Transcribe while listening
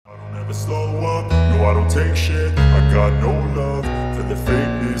never slow up, no I don't take shit. I got no love for the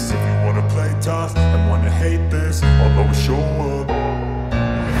fakeness. If you wanna play tough and wanna hate this, I'll always show up.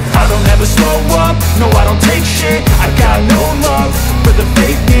 I don't ever slow up, no I don't take shit. I got no love for the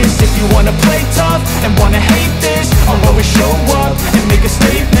fakeness. If you wanna play tough and wanna hate this, I'll always show up and make a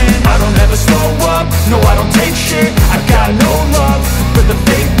statement. I don't ever slow up, no I don't take shit. I got no love for the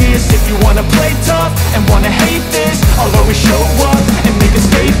fakeness. If you wanna play tough and wanna hate this, I'll always show up and make a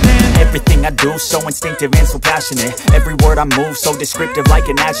statement. Everything I do so instinctive and so passionate. Every word I move so descriptive like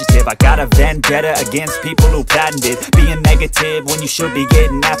an adjective. I got a vendetta against people who patented being negative when you should be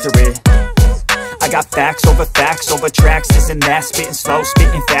getting after it. I got facts over tracks, this and that. Spitting slow,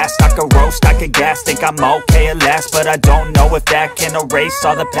 spitting fast. I could roast, I could gas. Think I'm okay at last, but I don't know if that can erase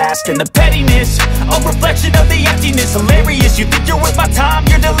all the past. And the pettiness, a reflection of the emptiness. Hilarious, you think you're worth my time,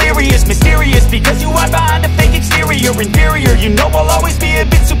 you're delirious. Mysterious, because you hide behind a fake exterior. Inferior, you know I'll always be a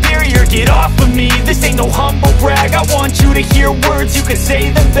bit superior. Get off of me, this ain't no humble brag. I want you to hear words, you can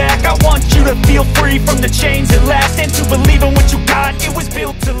say them back. I want you to feel free from the chains at last, and to believe in what you got, it was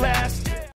built to last.